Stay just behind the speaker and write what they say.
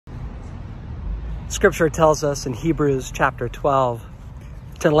Scripture tells us in Hebrews chapter 12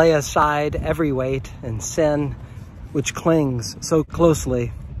 to lay aside every weight and sin which clings so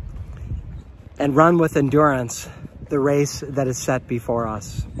closely and run with endurance the race that is set before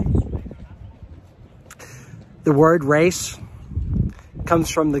us. The word race comes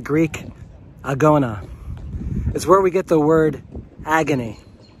from the Greek agona. It's where we get the word agony.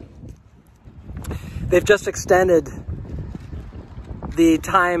 They've just extended the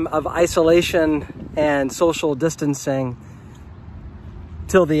time of isolation and social distancing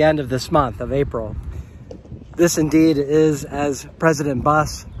till the end of this month of April. This indeed is, as President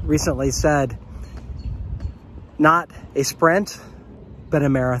Buss recently said, not a sprint, but a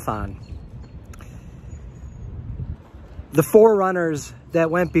marathon. The forerunners that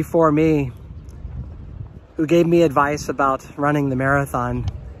went before me, who gave me advice about running the marathon,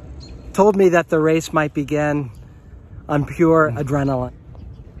 told me that the race might begin on pure adrenaline.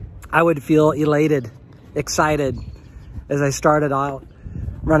 I would feel elated, excited as I started out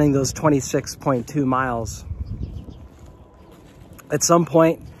running those 26.2 miles. At some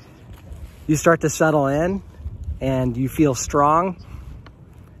point, you start to settle in and you feel strong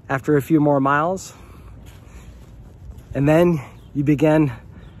after a few more miles. And then you begin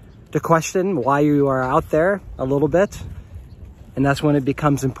to question why you are out there a little bit. And that's when it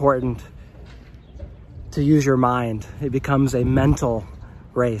becomes important to use your mind. It becomes a mental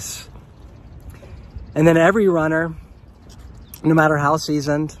race. And then every runner, no matter how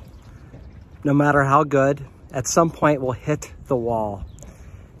seasoned, no matter how good, at some point will hit the wall.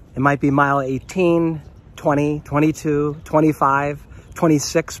 It might be mile 18, 20, 22, 25,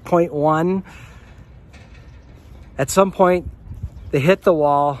 26.1. At some point, they hit the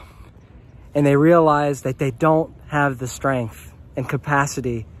wall and they realize that they don't have the strength and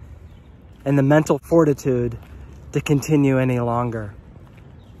capacity and the mental fortitude to continue any longer.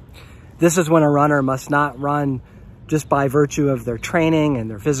 This is when a runner must not run just by virtue of their training and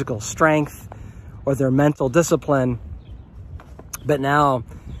their physical strength or their mental discipline, but now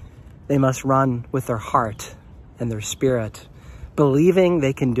they must run with their heart and their spirit, believing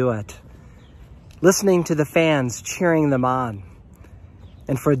they can do it, listening to the fans cheering them on,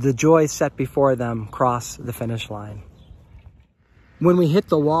 and for the joy set before them cross the finish line. When we hit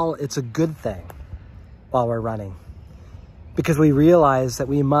the wall, it's a good thing while we're running, because we realize that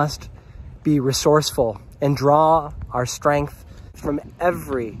we must be resourceful and draw our strength from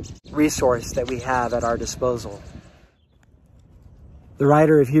every resource that we have at our disposal. The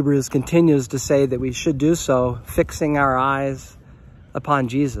writer of Hebrews continues to say that we should do so fixing our eyes upon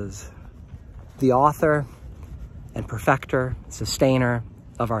Jesus, the author and perfecter, sustainer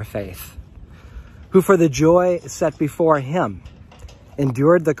of our faith, who for the joy set before him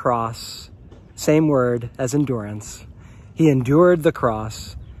endured the cross, same word as endurance. He endured the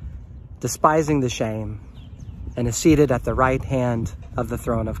cross, despising the shame, and is seated at the right hand of the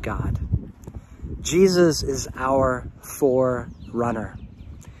throne of God. Jesus is our forerunner.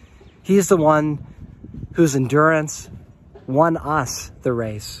 He is the one whose endurance won us the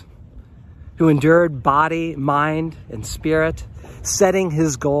race, who endured body, mind, and spirit, setting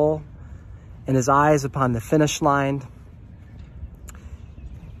his goal and his eyes upon the finish line.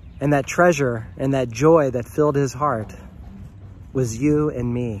 And that treasure and that joy that filled his heart was you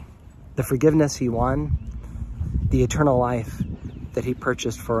and me. The forgiveness he won, the eternal life that he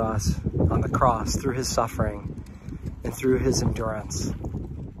purchased for us on the cross through his suffering and through his endurance.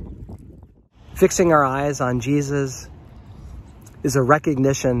 Fixing our eyes on Jesus is a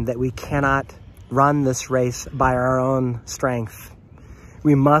recognition that we cannot run this race by our own strength.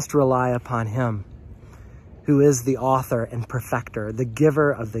 We must rely upon him, who is the author and perfecter, the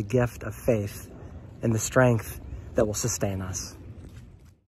giver of the gift of faith and the strength that will sustain us.